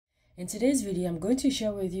In today's video, I'm going to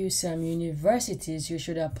share with you some universities you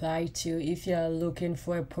should apply to if you're looking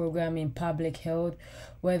for a program in public health,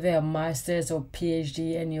 whether a master's or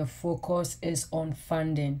PhD, and your focus is on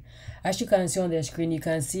funding. As you can see on the screen, you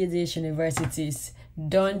can see these universities.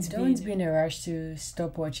 Don't be in a rush to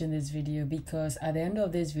stop watching this video, because at the end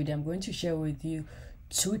of this video, I'm going to share with you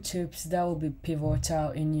 2 tips that will be pivotal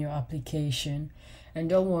in your application. And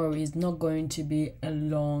don't worry, it's not going to be a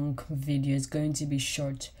long video, it's going to be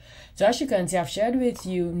short. So as you can see, I've shared with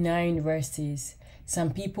you 9 universities.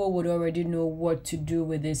 Some people would already know what to do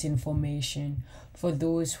with this information. For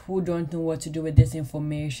those who don't know what to do with this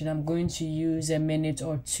information, I'm going to use a minute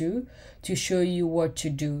or 2 to show you what to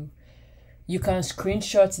do. You can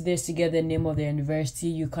screenshot this to get the name of the university.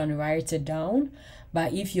 You can write it down.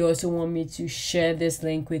 But if you also want me to share this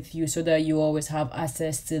link with you so that you always have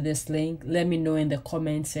access to this link, let me know in the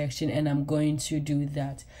comment section and I'm going to do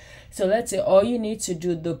that. So let's say all you need to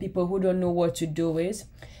do, though, people who don't know what to do is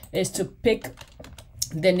to pick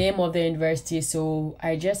the name of the university. So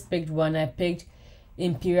I just picked one. I picked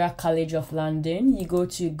Imperial College of London. You go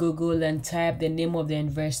to Google and type the name of the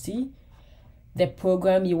university, the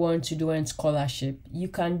program you want to do, and scholarship. You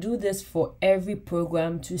can do this for every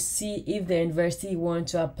program to see if the university you want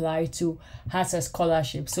to apply to has a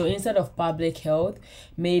scholarship. So instead of public health,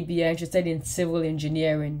 maybe you're interested in civil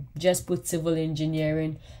engineering, just put civil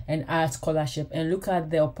engineering and add scholarship, and look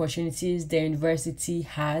at the opportunities the university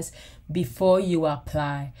has before you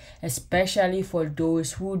apply, especially for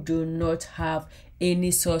those who do not have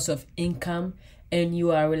any source of income and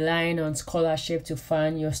you are relying on scholarship to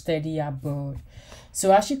fund your study abroad.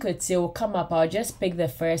 So as you could see, it will come up. I'll just pick the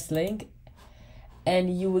first link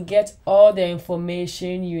and you will get all the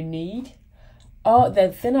information you need. All the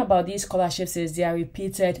thing about these scholarships is they are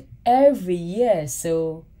repeated every year,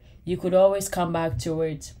 so you could always come back to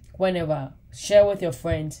it whenever. Share with your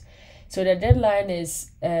friends. So the deadline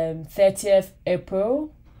is 30th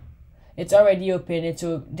April. It's already open.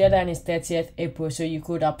 So deadline is 30th April, so you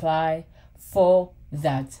could apply for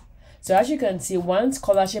that. So as you can see, one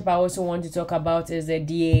scholarship I also want to talk about is the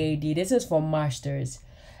DAAD. This is for masters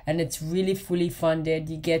and it's really fully funded.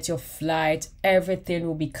 You get your flight, everything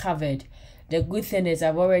will be covered. The good thing is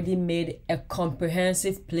I've already made a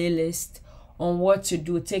comprehensive playlist on what to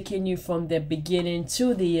do, taking you from the beginning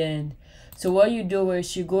to the end. So what you do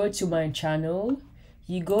is you go to my channel,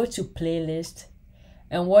 you go to playlist,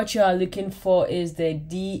 and what you are looking for is the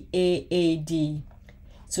DAAD.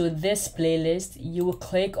 So this playlist, you will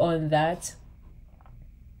click on that,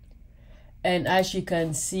 and as you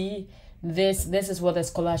can see, this is what the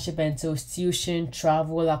scholarship entails: tuition,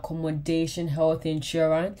 travel, accommodation, health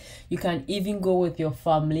insurance. You can even go with your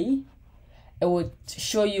family. It will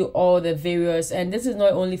show you all the various, and this is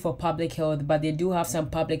not only for public health, but they do have some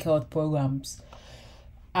public health programs.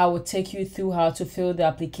 I will take you through how to fill the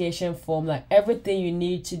application form. Like everything you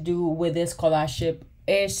need to do with this scholarship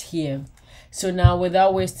is here. So now,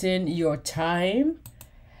 without wasting your time,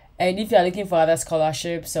 and if you're looking for other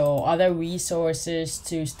scholarships or other resources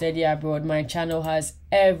to study abroad, my channel has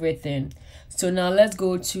everything. So now let's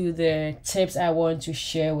go to the tips I want to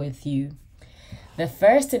share with you. The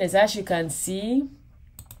first thing is, as you can see,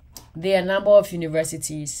 there are a number of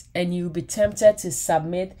universities and you'll be tempted to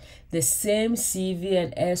submit the same CV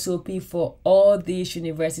and SOP for all these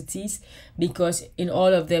universities, because in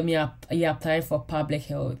all of them you're applying for public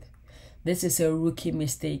health. This is a rookie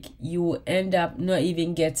mistake. You will end up not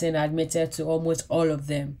even getting admitted to almost all of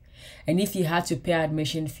them. And if you had to pay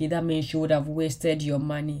admission fee, that means you would have wasted your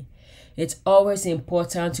money. It's always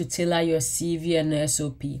important to tailor your CV and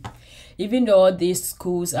SOP. Even though all these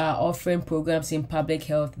schools are offering programs in public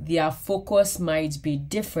health, their focus might be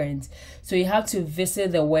different. So you have to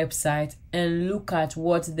visit the website and look at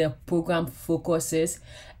what the program focuses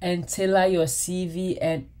and tailor your CV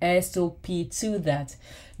and SOP to that.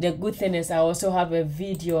 The good thing is I also have a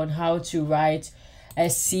video on how to write a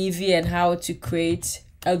CV and how to create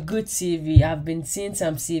a good CV. I've been seeing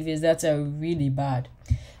some CVs that are really bad.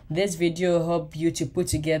 This video will help you to put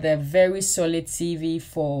together a very solid CV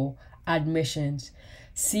for admissions.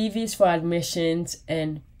 CVs for admissions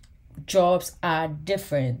and jobs are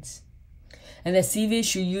different. And the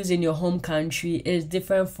CVs you use in your home country is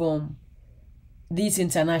different from these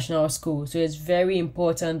international schools. So it's very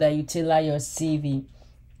important that you tailor your CV.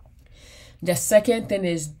 The second thing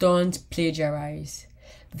is, don't plagiarize.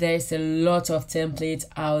 There's a lot of templates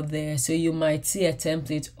out there. So you might see a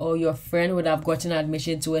template, or your friend would have gotten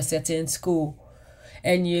admission to a certain school,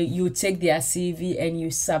 and you take their CV and you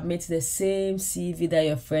submit the same CV that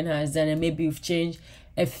your friend has done, and maybe you've changed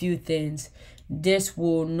a few things. This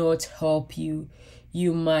will not help you.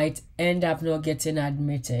 you might end up not getting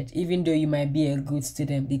admitted, even though you might be a good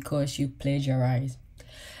student because you plagiarize.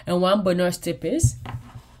 And one bonus tip is,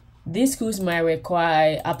 these schools might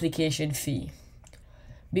require application fee.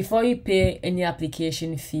 Before you pay any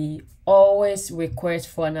application fee, always request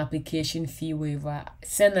for an application fee waiver.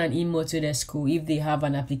 Send an email to the school if they have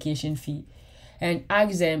an application fee and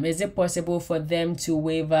ask them, is it possible for them to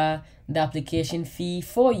waiver the application fee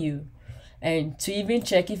for you? And to even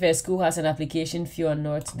check if a school has an application fee or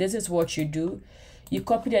not, this is what you do. You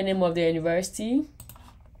copy the name of the university,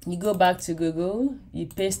 you go back to Google, you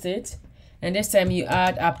paste it, and this time you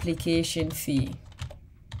add application fee.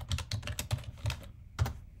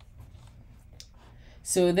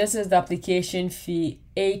 So this is the application fee,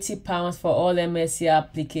 £80 for all MSc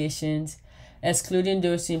applications, excluding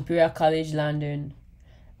those to Imperial College London,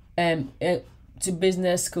 to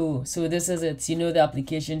business school. So this is it, you know, the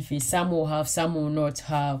application fee. Some will have, some will not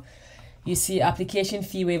have. You see application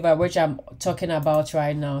fee waiver, which I'm talking about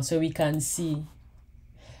right now, so we can see.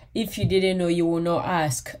 If you didn't know, you will not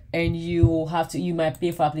ask, and you might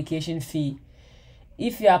pay for application fee.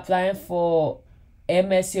 If you're applying for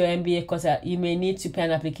MSc or MBA course, you may need to pay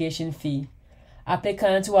an application fee.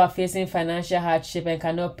 Applicants who are facing financial hardship and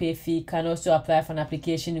cannot pay fee can also apply for an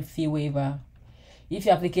application fee waiver. If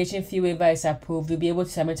your application fee waiver is approved, you'll be able to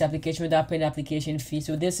submit your application without paying the application fee.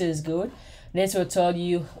 So this is good. This will tell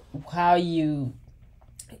you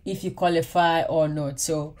if you qualify or not.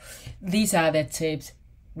 So these are the tips.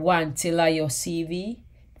 1, tailor your CV.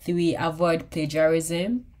 3, avoid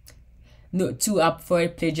plagiarism. 2,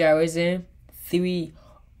 avoid plagiarism. 3,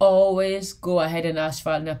 always go ahead and ask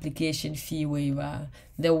for an application fee waiver.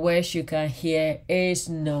 The worst you can hear is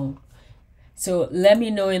no. So let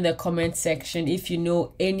me know in the comment section if you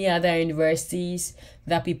know any other universities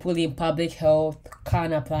that people in public health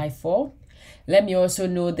can apply for. Let me also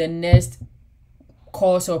know the next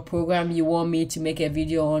course or program you want me to make a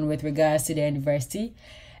video on with regards to the university.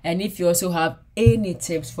 And if you also have any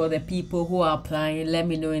tips for the people who are applying, let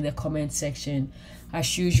me know in the comment section.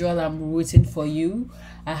 As usual, I'm rooting for you.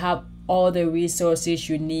 I have all the resources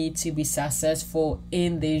you need to be successful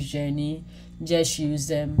in this journey. Just use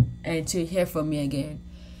them. And to hear from me again,